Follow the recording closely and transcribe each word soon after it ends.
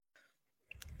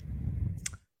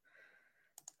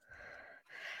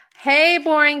Hey,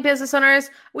 boring business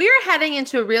owners. We are heading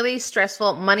into a really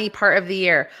stressful money part of the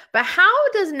year. But how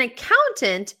does an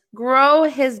accountant grow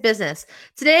his business?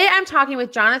 Today, I'm talking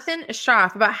with Jonathan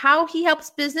Schroff about how he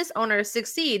helps business owners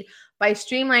succeed by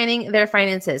streamlining their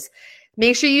finances.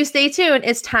 Make sure you stay tuned.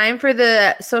 It's time for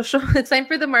it's time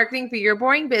for the Marketing for Your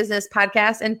Boring Business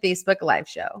podcast and Facebook live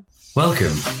show.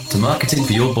 Welcome to Marketing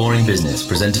for Your Boring Business,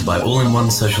 presented by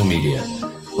All-in-One Social Media,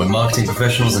 where marketing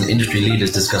professionals and industry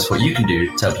leaders discuss what you can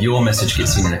do to help your message get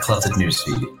seen in a cluttered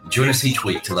newsfeed. Join us each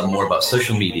week to learn more about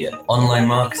social media, online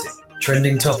marketing,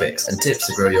 trending topics, and tips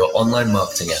to grow your online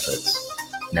marketing efforts.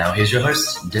 Now here's your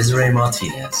host, Desiree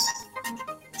Martinez.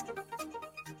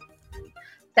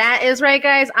 That is right,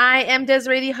 guys. I am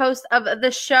Desiree, the host of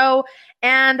the show,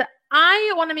 and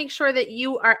I want to make sure that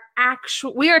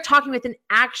we are talking with an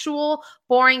actual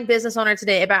boring business owner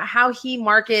today about how he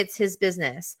markets his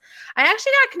business. I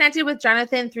actually got connected with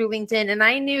Jonathan through LinkedIn, and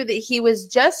I knew that he was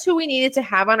just who we needed to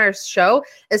have on our show,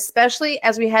 especially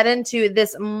as we head into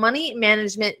this money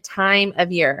management time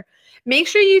of year. Make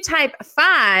sure you type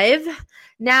 5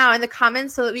 now in the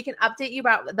comments so that we can update you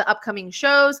about the upcoming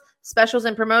shows, specials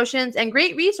and promotions, and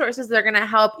great resources that are going to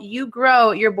help you grow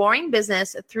your boring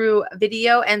business through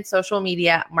video and social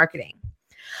media marketing.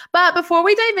 But before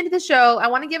we dive into the show, I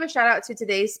want to give a shout out to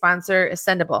today's sponsor,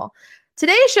 Sendable.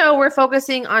 Today's show, we're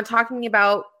focusing on talking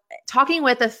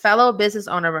with a fellow business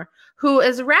owner who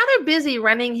is rather busy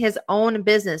running his own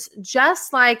business,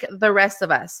 just like the rest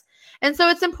of us. And so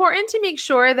it's important to make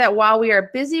sure that while we are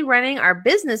busy running our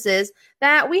businesses,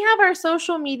 that we have our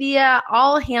social media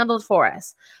all handled for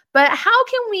us. But how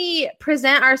can we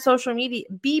present our social media,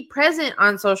 be present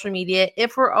on social media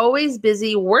if we're always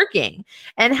busy working?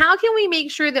 And how can we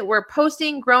make sure that we're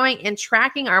posting, growing, and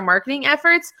tracking our marketing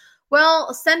efforts?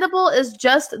 Well, Sendable is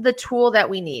just the tool that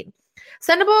we need.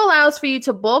 Sendable allows for you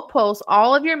to bulk post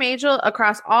all of your major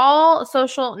across all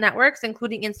social networks,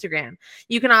 including Instagram.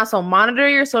 You can also monitor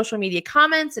your social media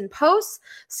comments and posts,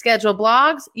 schedule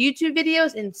blogs, YouTube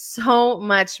videos, and so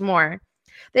much more.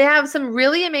 They have some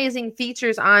really amazing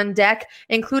features on deck,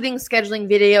 including scheduling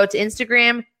video to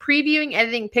Instagram, previewing,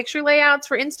 editing picture layouts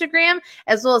for Instagram,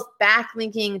 as well as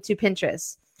backlinking to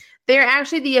Pinterest. They're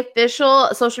actually the official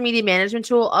social media management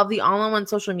tool of the All-in-One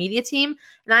Social Media team.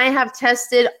 And I have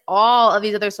tested all of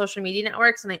these other social media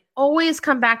networks, and I always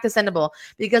come back to Sendable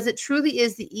because it truly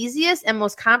is the easiest and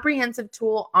most comprehensive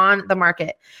tool on the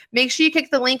market. Make sure you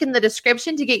click the link in the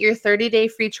description to get your 30-day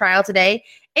free trial today.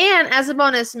 And as a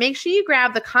bonus, make sure you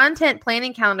grab the content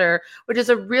planning calendar, which is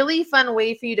a really fun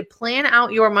way for you to plan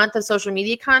out your month of social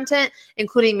media content,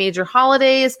 including major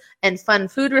holidays and fun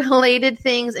food-related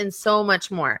things and so much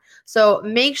more. So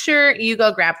make sure you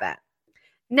go grab that.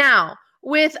 Now,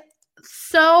 with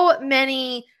so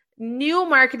many new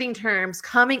marketing terms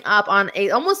coming up on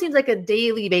almost seems like a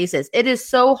daily basis, it is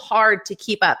so hard to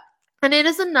keep up. And it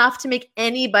is enough to make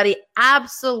anybody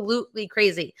absolutely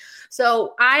crazy.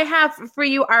 So I have for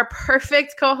you our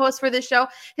perfect co-host for this show.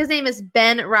 His name is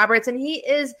Ben Roberts, and he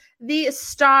is the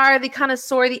star, the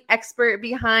connoisseur, the expert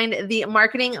behind the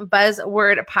Marketing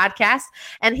Buzzword podcast.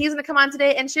 And he's going to come on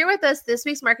today and share with us this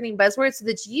week's marketing buzzwords so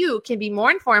that you can be more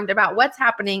informed about what's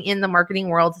happening in the marketing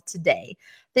world today.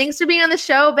 Thanks for being on the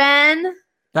show, Ben.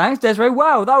 Thanks, Desiree.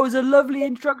 Wow, that was a lovely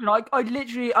introduction. I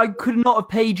could not have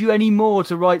paid you any more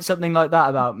to write something like that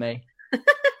about me.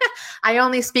 I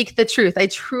only speak the truth. I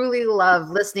truly love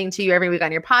listening to you every week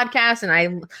on your podcast, and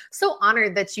I'm so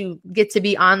honored that you get to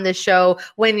be on the show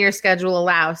when your schedule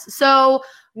allows. So,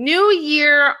 new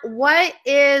year, what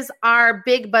is our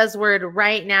big buzzword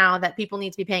right now that people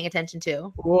need to be paying attention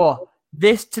to? Whoa.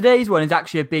 Today's one is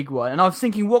actually a big one. And I was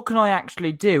thinking, what can I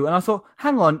actually do? And I thought,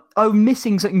 hang on, I'm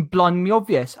missing something blindly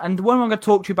obvious. And the one I'm going to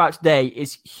talk to you about today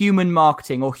is human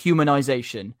marketing or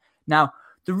humanization. Now,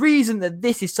 the reason that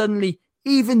this is suddenly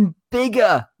even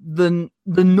bigger than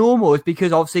the normal is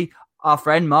because obviously our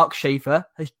friend Mark Schaefer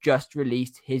has just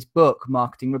released his book,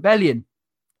 Marketing Rebellion.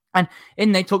 And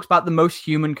in there, he talks about the most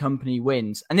human company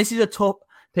wins. And this is a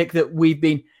topic that we've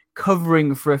been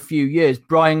covering for a few years.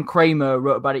 Brian Kramer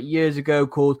wrote about it years ago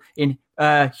called In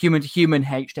Human to Human,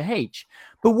 H to H.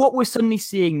 But what we're suddenly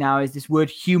seeing now is this word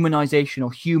humanization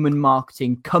or human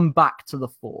marketing come back to the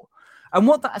fore. And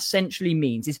what that essentially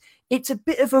means is it's a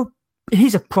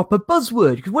proper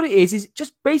buzzword, because what it is it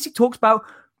just basically talks about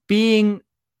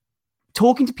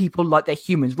talking to people like they're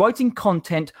humans, writing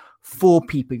content for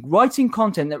people, writing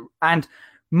content and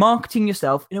marketing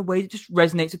yourself in a way that just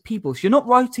resonates with people. So you're not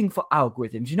writing for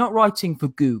algorithms. You're not writing for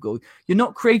Google. You're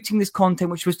not creating this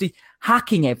content which was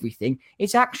hacking everything.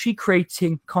 It's actually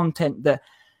creating content that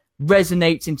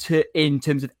resonates in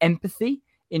terms of empathy,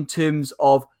 in terms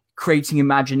of creating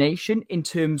imagination, in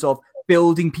terms of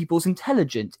building people's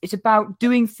intelligence. It's about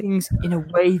doing things in a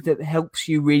way that helps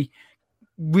you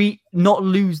not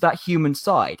lose that human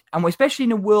side. And especially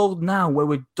in a world now where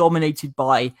we're dominated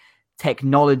by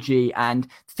technology and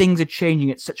things are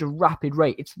changing at such a rapid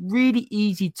rate, it's really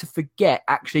easy to forget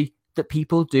actually that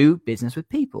people do business with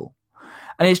people.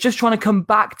 And it's just trying to come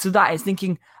back to that. It's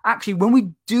thinking, actually, when we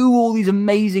do all these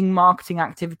amazing marketing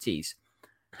activities,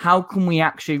 how can we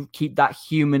actually keep that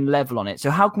human level on it? So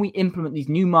how can we implement these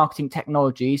new marketing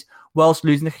technologies whilst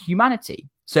losing the humanity?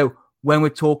 So when we're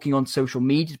talking on social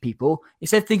media to people,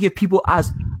 instead of thinking of people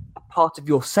as a part of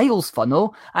your sales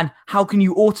funnel, and how can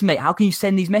you automate? How can you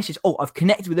send these messages? Oh, I've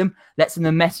connected with them. Let's send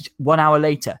them a message 1 hour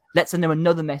later. Let's send them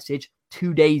another message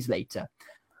 2 days later.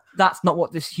 That's not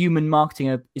what this human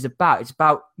marketing is about. It's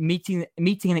about meeting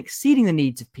and exceeding the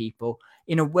needs of people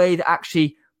in a way that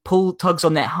actually tugs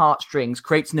on their heartstrings,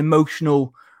 creates an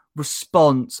emotional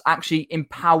response, actually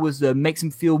empowers them, makes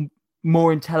them feel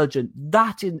more intelligent.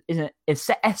 That is in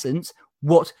essence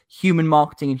what human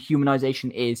marketing and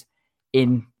humanization is.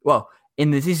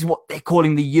 This is what they're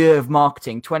calling the year of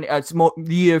marketing. It's more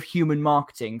the year of human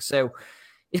marketing. So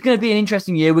it's going to be an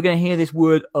interesting year. We're going to hear this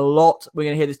word a lot. We're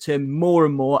going to hear this term more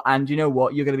and more. And you know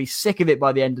what? You're going to be sick of it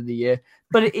by the end of the year.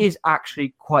 But it is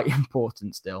actually quite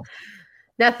important still.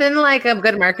 Nothing like a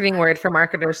good marketing word for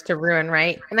marketers to ruin,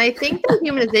 right? And I think the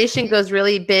humanization goes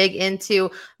really big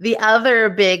into the other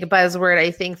big buzzword,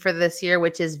 I think, for this year,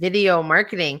 which is video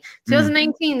marketing.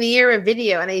 2019, the year of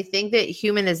video. And I think that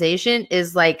humanization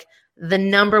is like the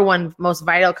number one most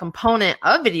vital component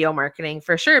of video marketing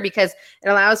for sure, because it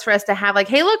allows for us to have like,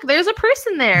 hey, look, there's a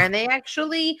person there and they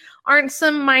actually aren't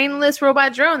some mindless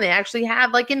robot drone. They actually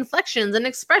have like inflections and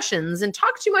expressions and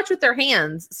talk too much with their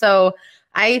hands. So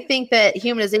I think that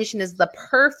humanization is the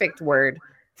perfect word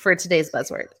for today's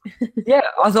buzzword. Yeah,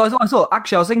 I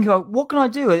was thinking about what can I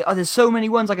do? There's so many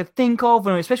ones I could think of,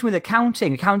 and especially with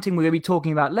accounting we're going to be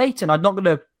talking about later, and I'm not going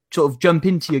to sort of jump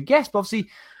into your guess, but obviously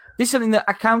this is something that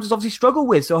accountants obviously struggle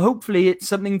with. So hopefully it's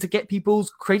something to get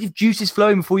people's creative juices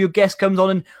flowing before your guest comes on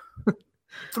and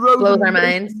throws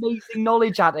amazing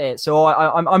knowledge at it. So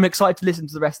I'm excited to listen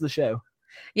to the rest of the show.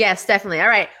 Yes, definitely. All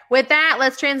right. With that,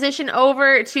 let's transition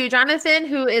over to Jonathan,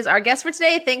 who is our guest for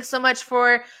today. Thanks so much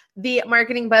for the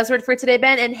marketing buzzword for today,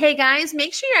 Ben. And hey, guys,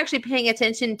 make sure you're actually paying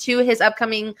attention to his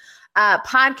upcoming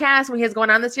podcast, what he has going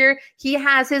on this year. He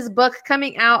has his book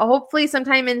coming out hopefully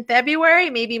sometime in February,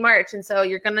 maybe March. And so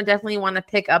you're going to definitely want to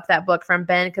pick up that book from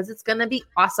Ben because it's going to be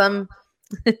awesome.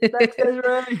 Thanks,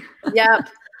 Desiree. Yep.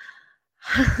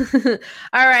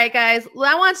 All right, guys.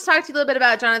 Well, I want to talk to you a little bit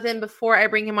about Jonathan before I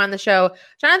bring him on the show.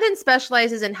 Jonathan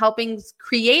specializes in helping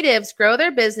creatives grow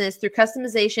their business through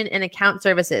customization and account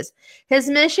services. His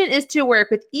mission is to work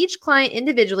with each client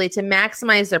individually to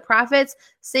maximize their profits,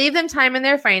 save them time in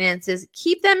their finances,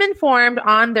 keep them informed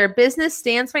on their business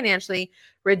stance financially,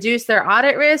 reduce their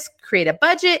audit risk, create a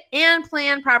budget, and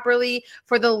plan properly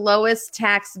for the lowest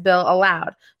tax bill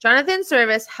allowed. Jonathan's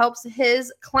service helps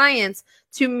his clients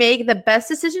to make the best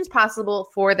decisions possible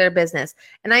for their business.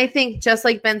 And I think, just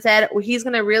like Ben said, he's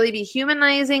going to really be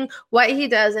humanizing what he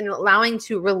does and allowing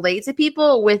to relate to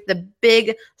people with the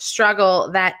big struggle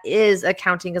that is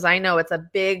accounting, because I know it's a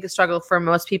big struggle for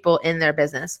most people in their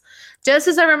business. Just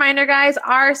as a reminder, guys,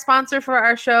 our sponsor for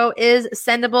our show is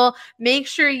Sendable. Make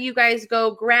sure you guys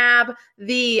go grab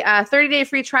the 30-day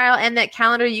free trial and that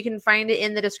calendar. You can find it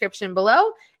in the description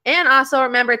below. And also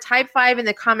remember, type 5 in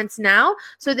the comments now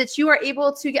so that you are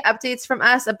able to get updates from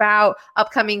us about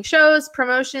upcoming shows,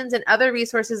 promotions, and other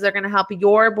resources that are going to help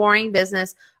your boring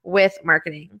business with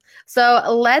marketing. So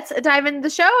let's dive into the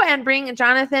show and bring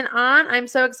Jonathan on. I'm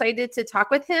so excited to talk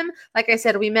with him. Like I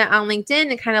said, we met on LinkedIn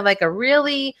in kind of like a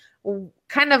really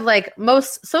kind of like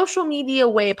most social media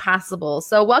way possible.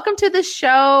 So welcome to the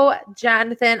show,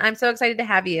 Jonathan. I'm so excited to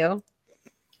have you.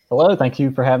 Hello. Thank you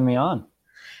for having me on.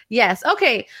 Yes.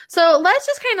 Okay. So let's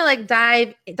just kind of like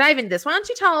dive into this. Why don't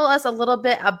you tell us a little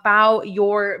bit about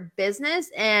your business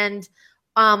and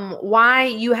why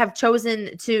you have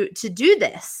chosen to do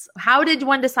this? How did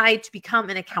one decide to become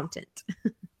an accountant?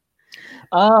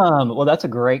 Well, that's a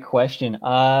great question.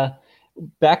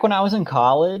 Back when I was in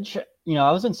college,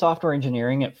 I was in software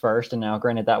engineering at first, and now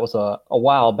granted that was a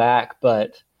while back,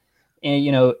 but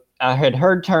I had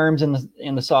heard terms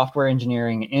in the software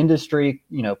engineering industry,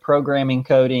 programming,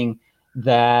 coding,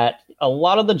 that a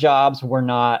lot of the jobs were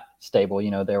not stable.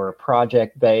 They were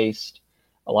project based,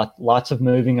 lots of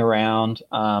moving around.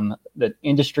 The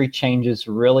industry changes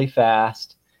really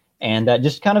fast, and that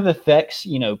just kind of affects,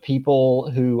 people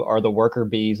who are the worker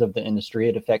bees of the industry.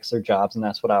 It affects their jobs, and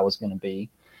that's what I was going to be.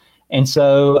 And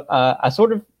so I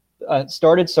sort of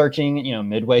started searching,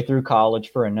 midway through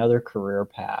college for another career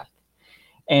path.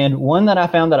 And one that I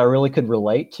found that I really could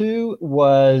relate to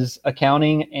was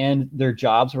accounting, and their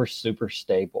jobs were super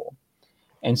stable.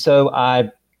 And so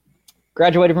I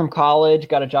graduated from college,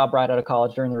 got a job right out of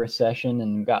college during the recession,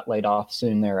 and got laid off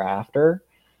soon thereafter,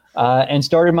 and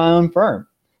started my own firm.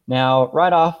 Now,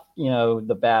 right off,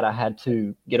 the bat, I had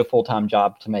to get a full-time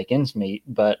job to make ends meet,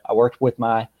 but I worked with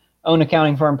my own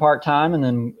accounting firm part-time, and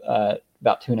then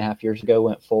about 2.5 years ago,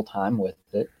 went full-time with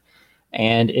it.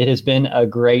 And it has been a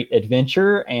great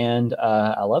adventure, and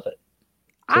I love it.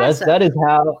 So Awesome. that is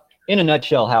how, in a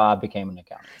nutshell, how I became an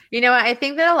accountant. I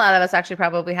think that a lot of us actually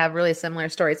probably have really similar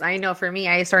stories. I know for me,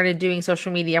 I started doing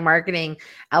social media marketing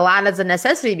a lot as a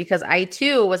necessity because I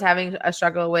too was having a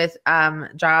struggle with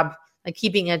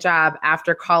keeping a job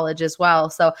after college as well.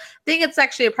 So I think it's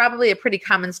actually probably a pretty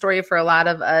common story for a lot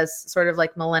of us sort of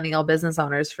like millennial business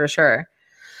owners for sure.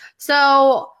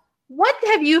 So what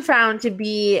have you found to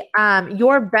be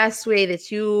your best way that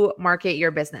you market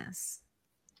your business?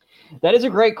 That is a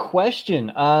great question.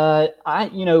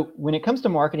 When it comes to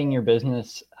marketing your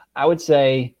business, I would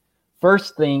say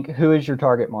first think, who is your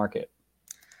target market?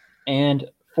 And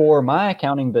for my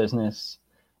accounting business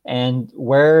and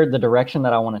where the direction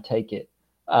that I want to take it,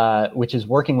 which is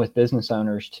working with business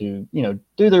owners to,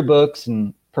 do their books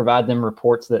and provide them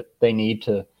reports that they need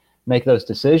to make those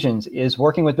decisions, is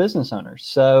working with business owners.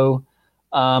 So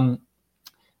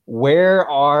where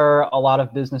are a lot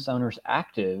of business owners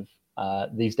active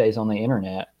these days on the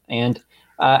internet? And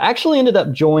actually ended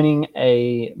up joining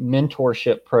a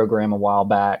mentorship program a while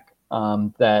back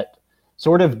that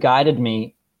sort of guided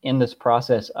me in this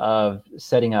process of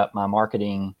setting up my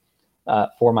marketing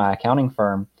for my accounting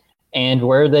firm. And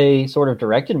where they sort of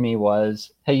directed me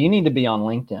was, hey, you need to be on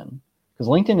LinkedIn, because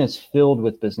LinkedIn is filled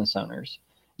with business owners.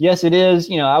 Yes, it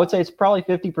is. I would say it's probably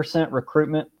 50%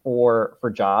 recruitment for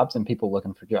jobs and people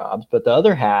looking for jobs. But the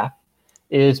other half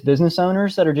is business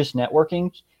owners that are just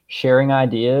networking, sharing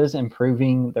ideas,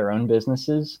 improving their own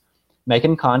businesses,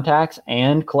 making contacts,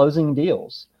 and closing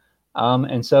deals.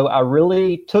 And so I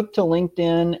really took to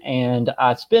LinkedIn, and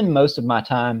I spend most of my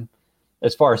time,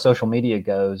 as far as social media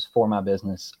goes, for my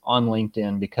business on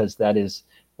LinkedIn, because that is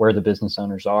where the business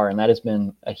owners are. And that has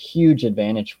been a huge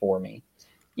advantage for me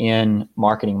in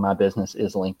marketing my business,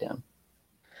 is LinkedIn.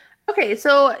 Okay,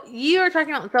 so you are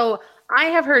talking about, so I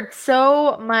have heard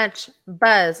so much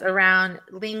buzz around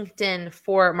LinkedIn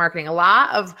for marketing. A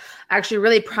lot of actually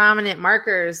really prominent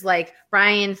marketers like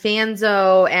Brian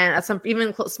Fanzo and some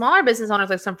even smaller business owners,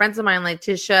 like some friends of mine, like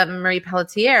Tisha Marie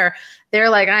Pelletier. They're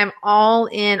like, I'm all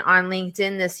in on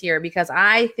LinkedIn this year because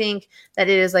I think that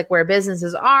it is like where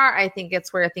businesses are. I think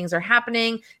it's where things are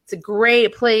happening. It's a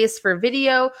great place for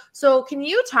video. So can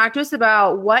you talk to us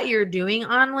about what you're doing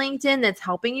on LinkedIn that's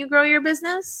helping you grow your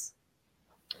business?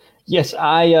 Yes,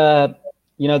 I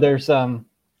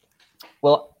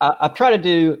try to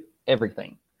do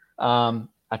everything.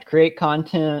 I create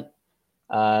content.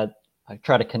 I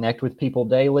try to connect with people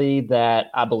daily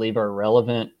that I believe are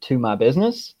relevant to my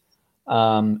business,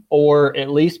 or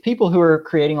at least people who are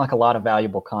creating like a lot of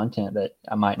valuable content that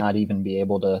I might not even be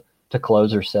able to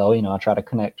close or sell. I try to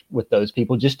connect with those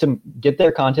people just to get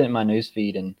their content in my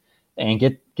newsfeed and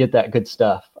get that good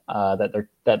stuff that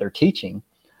they're teaching.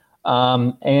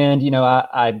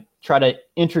 I try to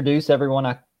introduce everyone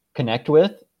I connect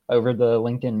with over the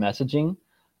LinkedIn messaging.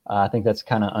 I think that's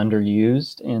kind of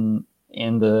underused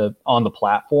on the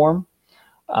platform.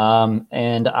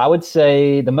 And I would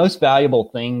say the most valuable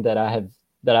thing that I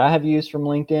have used from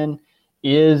LinkedIn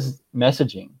is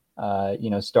messaging.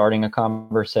 Starting a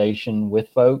conversation with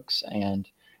folks and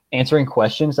answering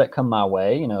questions that come my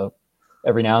way.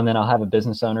 Every now and then I'll have a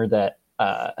business owner that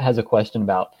has a question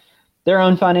about their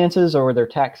own finances or their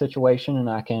tax situation, and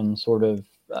I can sort of,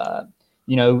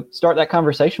 start that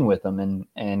conversation with them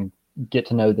and get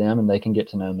to know them, and they can get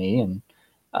to know me, and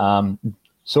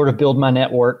sort of build my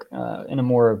network in a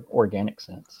more organic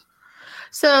sense.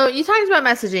 So you talked about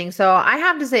messaging. So I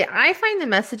have to say, I find the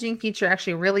messaging feature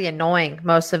actually really annoying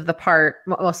most of the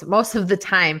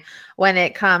time when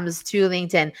it comes to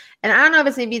LinkedIn. And I don't know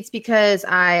if it's because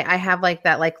I have like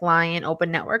that like Lion open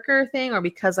networker thing, or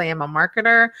because I am a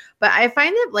marketer, but I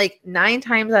find that like 9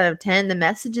 times out of 10, the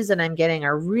messages that I'm getting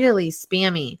are really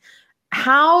spammy.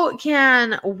 How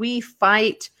can we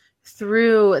fight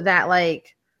through that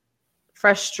like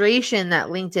frustration that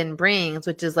LinkedIn brings,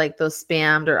 which is like those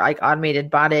spammed or like automated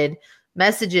botted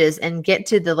messages, and get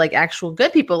to the like actual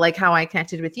good people, like how I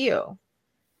connected with you?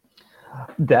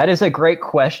 That is a great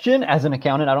question. As an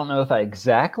accountant, I don't know if I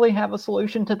exactly have a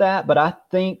solution to that, but I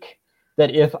think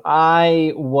that if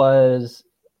I was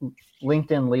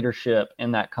LinkedIn leadership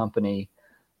in that company,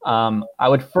 I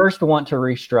would first want to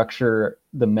restructure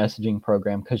the messaging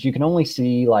program, because you can only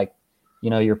see like,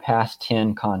 your past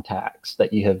 10 contacts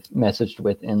that you have messaged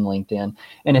with in LinkedIn.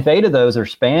 And if 8 of those are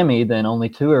spammy, then only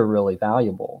 2 are really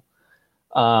valuable.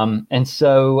 And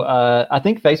so I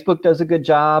think Facebook does a good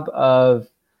job of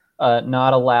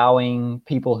not allowing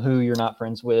people who you're not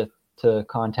friends with to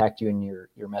contact you in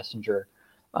your messenger.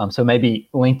 So maybe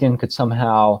LinkedIn could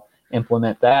somehow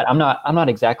implement that. I'm not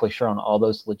exactly sure on all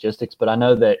those logistics, but I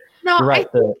know that you're right.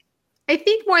 I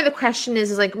think more the question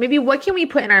is like, maybe what can we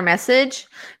put in our message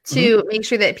to make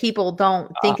sure that people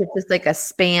don't think it's just like a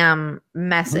spam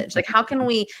message? Like, how can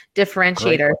we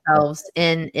differentiate ourselves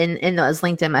in those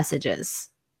LinkedIn messages?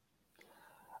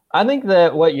 I think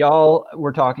that what y'all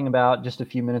were talking about just a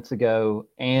few minutes ago,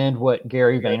 and what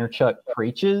Gary Vaynerchuk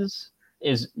preaches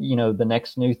is, the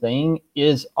next new thing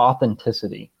is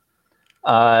authenticity.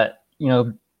 Be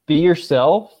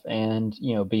yourself, and,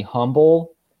 be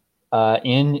humble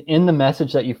in the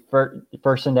message that you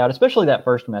first send out, especially that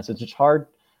first message. It's hard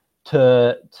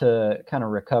to kind of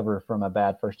recover from a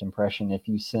bad first impression if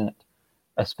you sent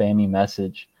a spammy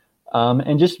message.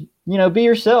 And just, be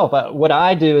yourself. What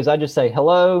I do is I just say,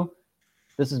 hello,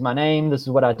 this is my name, this is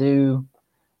what I do.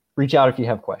 Reach out if you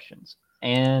have questions.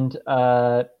 And,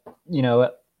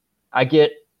 I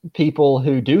get people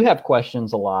who do have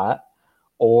questions a lot,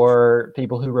 or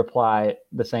people who reply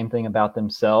the same thing about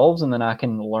themselves, and then I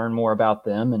can learn more about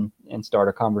them and start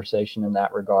a conversation in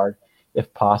that regard,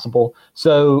 if possible.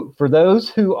 So for those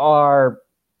who are,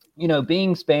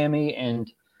 being spammy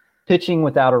and pitching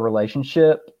without a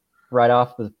relationship right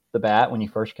off the bat when you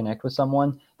first connect with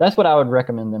someone, that's what I would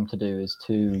recommend them to do, is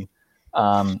to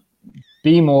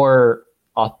be more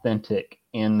authentic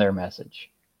in their message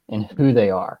and who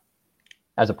they are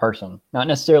as a person, not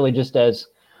necessarily just as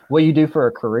what you do for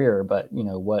a career, but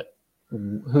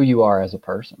who you are as a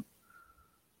person.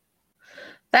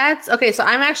 That's okay. So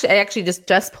I actually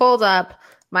just pulled up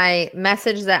my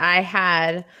message that I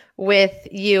had with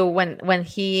you when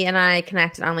he and I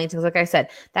connected on LinkedIn. Like I said,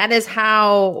 that's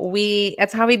how we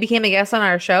became a guest on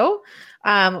our show,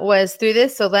 was through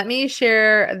this. So let me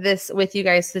share this with you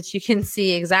guys so that you can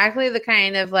see exactly the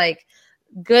kind of like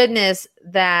goodness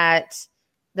that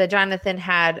Jonathan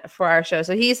had for our show.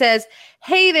 So he says,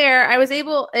 hey there,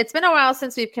 it's been a while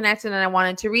since we've connected, and I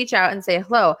wanted to reach out and say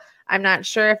hello. I'm not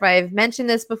sure if I've mentioned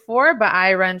this before, but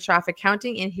I run Schroff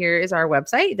Accounting, and here is our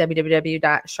website,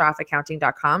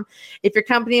 www.schroffaccounting.com. If your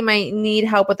company might need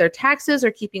help with their taxes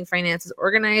or keeping finances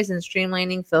organized and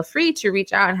streamlining, feel free to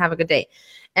reach out and have a good day.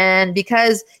 And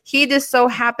because he just so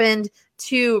happened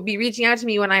to be reaching out to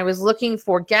me when I was looking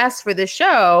for guests for the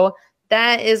show,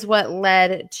 that is what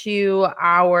led to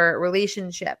our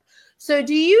relationship. So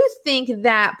do you think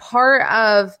that part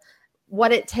of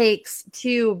what it takes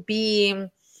to be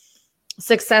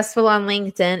successful on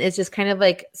LinkedIn is just kind of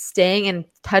like staying in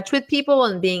touch with people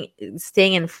and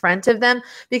staying in front of them?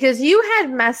 Because you had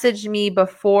messaged me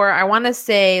before, I want to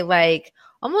say like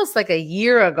almost like a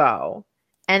year ago,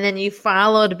 and then you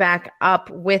followed back up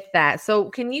with that. So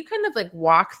can you kind of like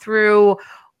walk through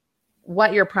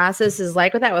what your process is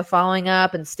like with that, with following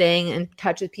up and staying in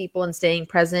touch with people and staying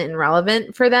present and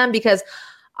relevant for them? Because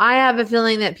I have a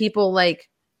feeling that people like,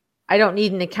 I don't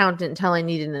need an accountant until I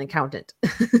need an accountant.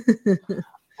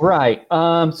 Right.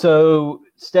 So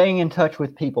staying in touch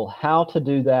with people, how to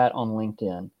do that on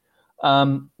LinkedIn.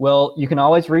 Well, you can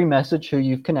always remessage who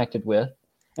you've connected with,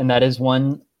 and that is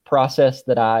one process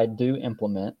that I do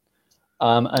implement.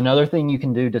 Another thing you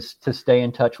can do to stay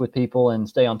in touch with people and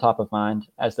stay on top of mind,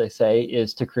 as they say,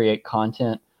 is to create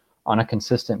content on a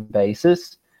consistent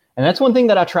basis. And that's one thing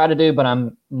that I try to do, but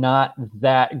I'm not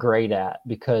that great at,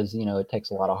 because, it takes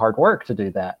a lot of hard work to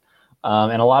do that,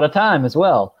 and a lot of time as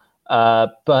well.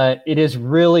 But it is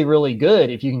really, really good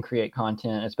if you can create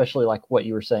content, especially like what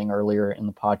you were saying earlier in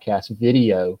the podcast,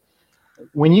 video.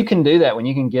 When you can do that, when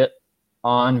you can get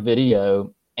on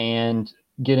video and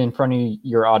get in front of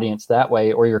your audience that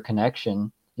way, or your connections,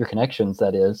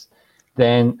 that is,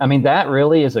 then, that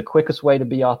really is the quickest way to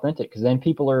be authentic, because then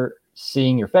people are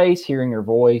seeing your face, hearing your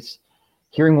voice,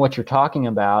 hearing what you're talking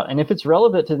about. And if it's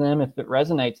relevant to them, if it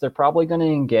resonates, they're probably going to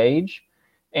engage.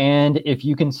 And if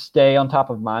you can stay on top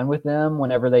of mind with them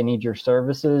whenever they need your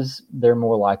services, they're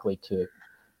more likely to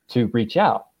reach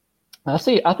out. I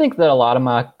think that a lot of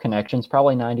my connections,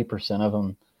 probably 90% of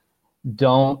them,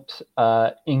 don't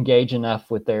engage enough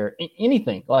with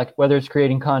anything, like whether it's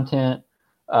creating content,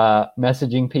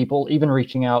 messaging people, even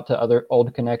reaching out to other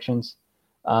old connections.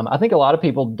 I think a lot of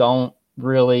people don't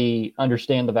really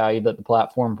understand the value that the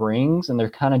platform brings, and they're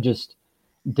kind of just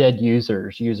dead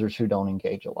users who don't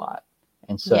engage a lot.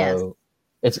 And so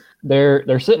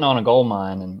they're sitting on a gold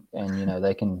mine, and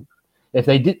they can, if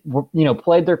they did,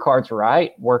 played their cards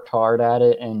right, worked hard at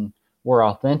it, and were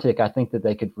authentic, I think that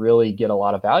they could really get a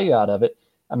lot of value out of it.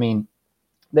 I mean,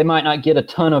 they might not get a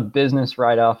ton of business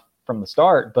right off from the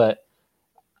start, but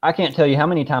I can't tell you how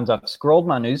many times I've scrolled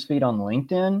my newsfeed on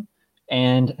LinkedIn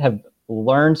and have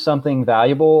learned something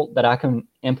valuable that I can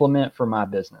implement for my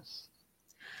business.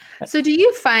 So do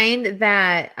you find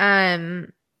that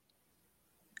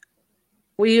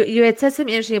you had said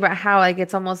something interesting about how like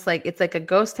it's almost like it's like a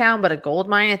ghost town but a gold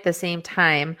mine at the same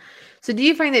time. So do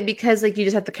you find that because like you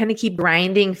just have to kind of keep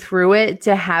grinding through it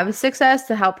to have success,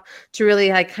 to help to really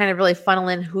like kind of really funnel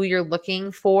in who you're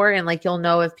looking for, and like you'll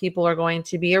know if people are going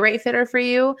to be a right fitter for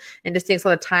you, and just takes a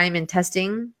lot of time and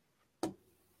testing?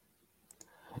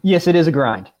 Yes, it is a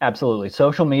grind. Absolutely.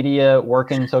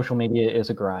 Working social media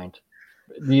is a grind.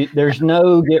 There's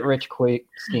no get rich quick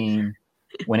scheme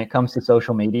when it comes to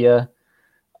social media.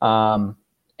 But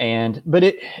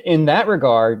in that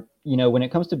regard, when it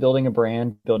comes to building a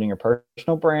brand, building your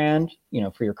personal brand,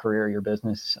 for your career, your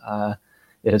business,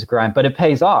 it is a grind, but it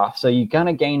pays off. So you kind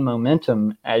of gain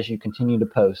momentum as you continue to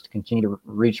post, continue to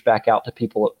reach back out to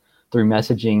people through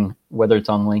messaging, whether it's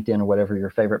on LinkedIn or whatever your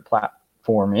favorite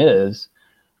platform is.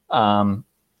 But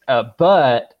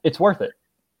it's worth it.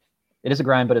 It is a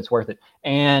grind, but it's worth it.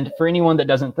 And for anyone that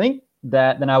doesn't think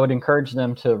that, then I would encourage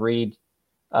them to read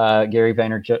Gary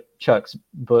Vaynerchuk's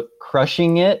book,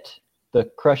 Crushing It.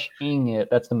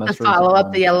 That's the most follow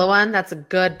up, the yellow one. That's a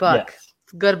good book. Yes.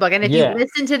 It's a good book. And if you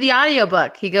listen to the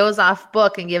audiobook, he goes off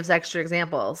book and gives extra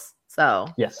examples. So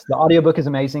yes, the audiobook is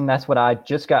amazing. That's what I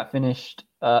just got finished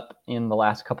up in the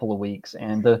last couple of weeks.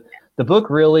 And the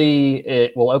book really,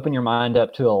 it will open your mind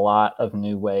up to a lot of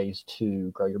new ways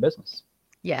to grow your business.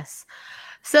 Yes.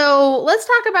 So let's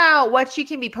talk about what you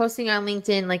can be posting on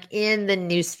LinkedIn, like in the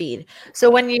newsfeed. So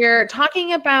when you're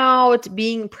talking about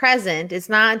being present, it's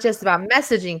not just about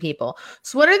messaging people.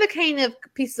 So what are the kind of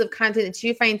pieces of content that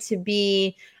you find to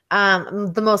be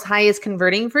the most highest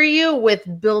converting for you with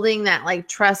building that like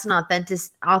trust and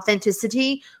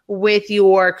authenticity with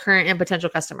your current and potential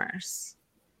customers?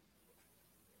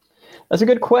 That's a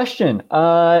good question.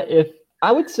 If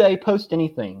I would say post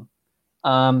anything,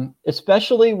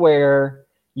 especially where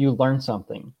you learn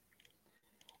something,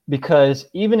 because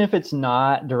even if it's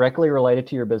not directly related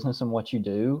to your business and what you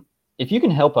do, if you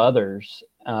can help others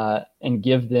and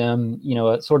give them,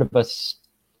 a sort of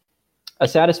a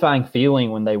satisfying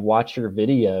feeling when they watch your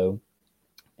video,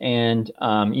 and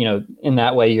in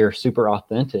that way you're super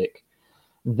authentic,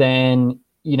 then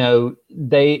you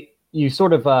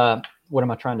sort of what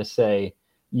am I trying to say?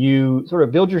 You sort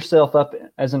of build yourself up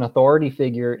as an authority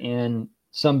figure in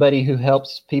somebody who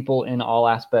helps people in all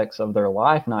aspects of their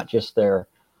life, not just the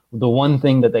one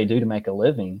thing that they do to make a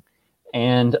living.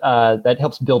 And that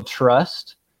helps build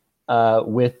trust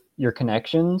with your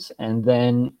connections. And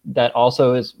then that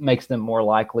also makes them more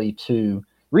likely to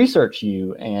research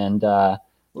you and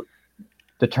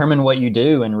determine what you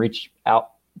do and reach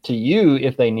out to you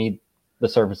if they need the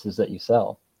services that you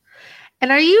sell.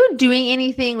 And are you doing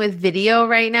anything with video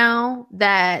right now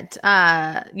that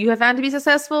you have found to be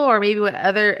successful, or maybe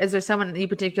is there someone that you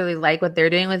particularly like what they're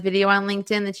doing with video on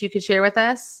LinkedIn that you could share with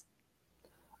us?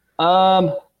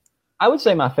 I would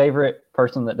say my favorite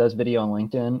person that does video on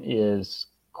LinkedIn is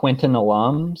Quentin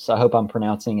Alums. I hope I'm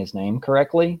pronouncing his name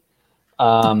correctly.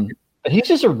 But he's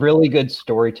just a really good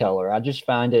storyteller. I just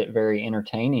find it very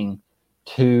entertaining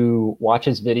to watch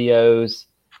his videos.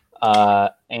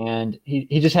 And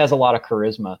he just has a lot of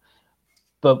charisma.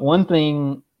 But one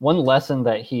lesson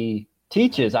that he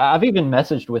teaches, I've even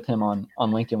messaged with him on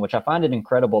LinkedIn, which I find it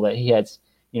incredible that he has,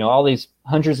 all these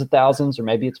hundreds of thousands, or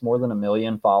maybe it's more than 1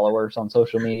 million followers on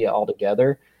social media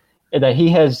altogether, that he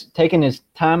has taken his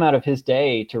time out of his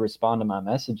day to respond to my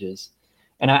messages.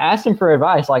 And I asked him for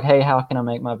advice, like, hey, how can I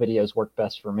make my videos work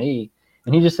best for me?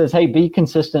 And he just says, hey, be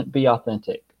consistent, be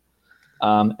authentic.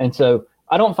 And so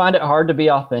I don't find it hard to be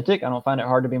authentic. I don't find it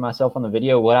hard to be myself on the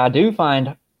video. What I do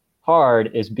find hard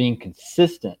is being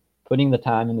consistent, putting the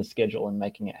time in the schedule and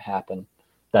making it happen.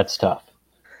 That's tough.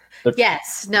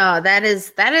 Yes, no, that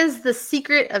is the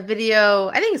secret of video.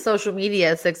 I think social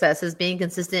media success is being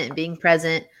consistent and being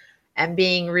present and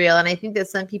being real. And I think that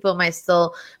some people might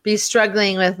still be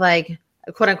struggling with like,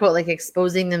 quote unquote, like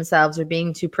exposing themselves or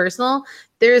being too personal.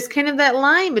 There's kind of that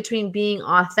line between being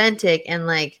authentic and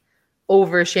like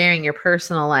oversharing your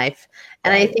personal life.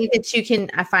 And I think that you can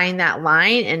find that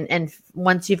line, and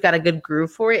once you've got a good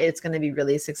groove for it, it's going to be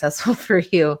really successful for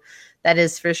you. That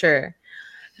is for sure.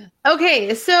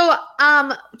 Okay, so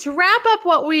to wrap up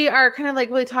what we are kind of like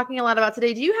really talking a lot about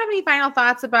today, do you have any final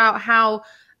thoughts about how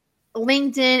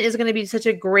LinkedIn is going to be such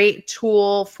a great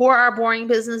tool for our boring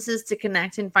businesses to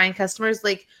connect and find customers.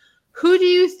 Like, who do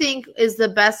you think is the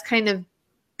best kind of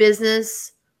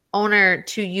business owner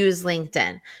to use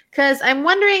LinkedIn? Because I'm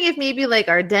wondering if maybe like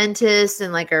our dentists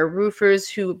and like our roofers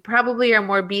who probably are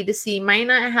more B2C might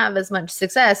not have as much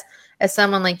success as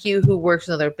someone like you who works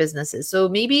with other businesses. So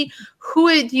maybe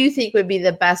who do you think would be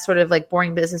the best sort of like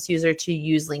boring business user to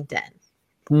use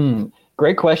LinkedIn?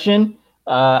 Great question.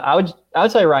 I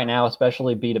would say right now,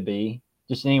 especially B2B,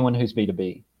 just anyone who's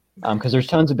B2B, because there's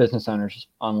tons of business owners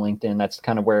on LinkedIn. That's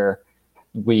kind of where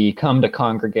we come to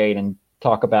congregate and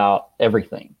talk about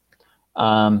everything.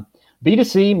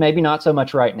 B2C, maybe not so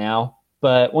much right now,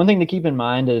 but one thing to keep in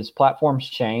mind is platforms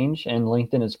change and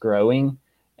LinkedIn is growing.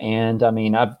 And I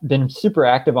mean, I've been super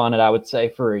active on it, I would say,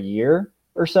 for a year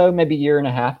or so, maybe a year and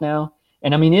a half now.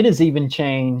 And I mean, it has even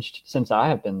changed since I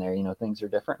have been there. You know, things are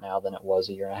different now than it was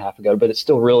a year and a half ago, but it's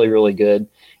still really, really good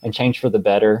and changed for the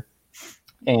better.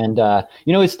 And,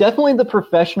 you know, it's definitely the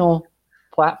professional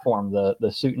platform,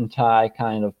 the suit and tie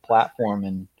kind of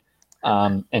platform.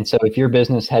 And so if your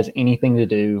business has anything to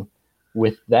do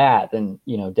with that, then,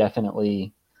 you know,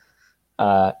 definitely,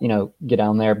 you know, get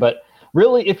down there. But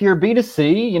really, if you're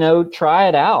B2C, you know, try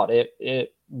it out.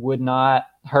 It would not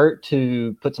hurt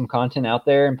to put some content out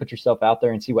there and put yourself out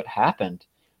there and see what happened.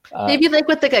 Maybe like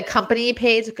with like a company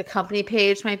page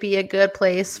might be a good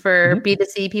place for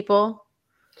B2C people.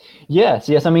 Yes.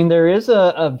 I mean, there is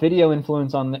a video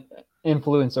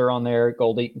influencer on there,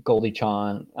 Goldie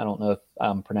Chan. I don't know if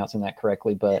I'm pronouncing that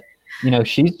correctly, but you know,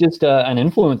 she's just an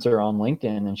influencer on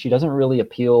LinkedIn, and she doesn't really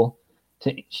appeal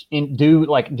to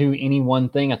do any one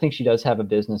thing. I think she does have a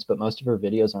business, but most of her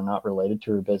videos are not related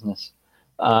to her business.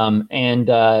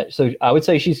 So I would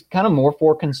say she's kind of more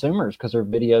for consumers because her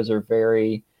videos are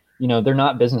very, you know, they're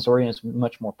not business oriented, it's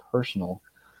much more personal.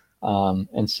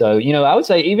 And so, you know, I would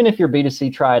say even if you're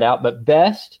B2C, try it out, but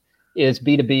best is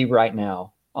B2B right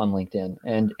now on LinkedIn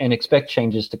and expect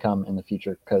changes to come in the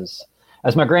future. Because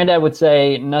as my granddad would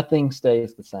say, nothing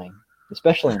stays the same,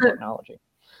 especially in technology.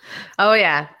 Oh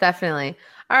yeah, definitely.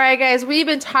 All right, guys, we've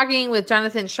been talking with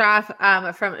Jonathan Schaff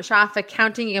from Schaff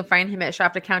Accounting. You can find him at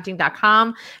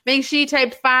schaffaccounting.com. Make sure you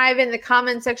type 5 in the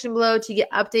comment section below to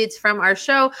get updates from our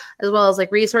show, as well as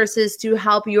like resources to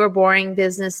help your boring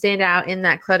business stand out in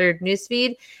that cluttered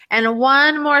newsfeed. And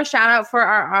one more shout out for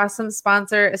our awesome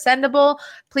sponsor, Ascendable.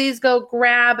 Please go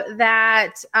grab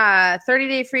that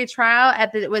 30-day free trial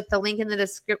with the link in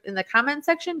the comment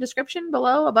section, description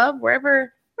below, above,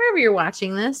 wherever you're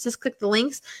watching this. Just click the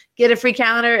links, get a free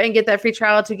calendar, and get that free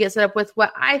trial to get set up with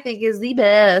what I think is the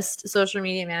best social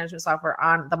media management software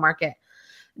on the market.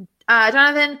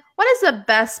 Jonathan, what is the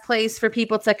best place for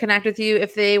people to connect with you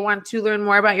if they want to learn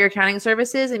more about your accounting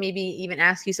services and maybe even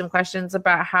ask you some questions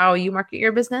about how you market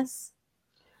your business?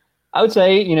 I would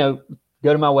say, you know,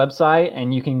 go to my website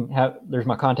and you can there's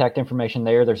my contact information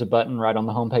there. There's a button right on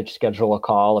the homepage, schedule a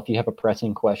call. If you have a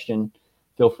pressing question,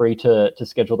 feel free to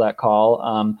schedule that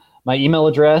call. My email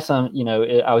address, you know,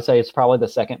 I would say it's probably the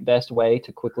second best way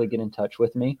to quickly get in touch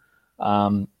with me.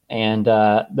 And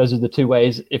those are the two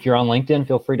ways. If you're on LinkedIn,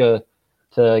 feel free to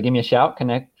give me a shout,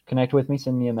 connect with me,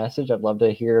 send me a message. I'd love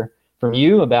to hear from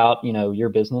you about, you know, your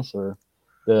business or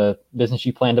the business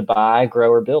you plan to buy,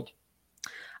 grow, or build.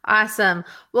 Awesome.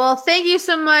 Well, thank you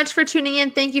so much for tuning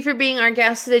in. Thank you for being our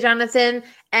guest today, Jonathan.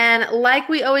 And like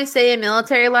we always say in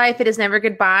military life, it is never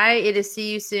goodbye. It is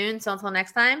see you soon. So until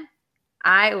next time,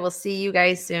 I will see you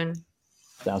guys soon.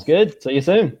 Sounds good. See you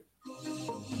soon.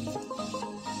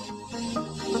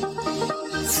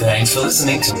 Thanks for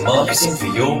listening to Marketing for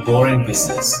Your Boring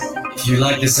Business. If you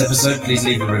like this episode, please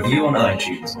leave a review on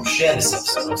iTunes or share this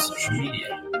episode on social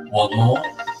media. Want more?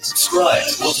 Subscribe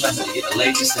to automatically get the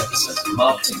latest episodes of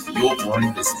Marketing for Your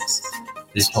Boring Business.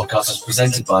 This podcast is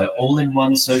presented by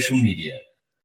All-in-One Social Media.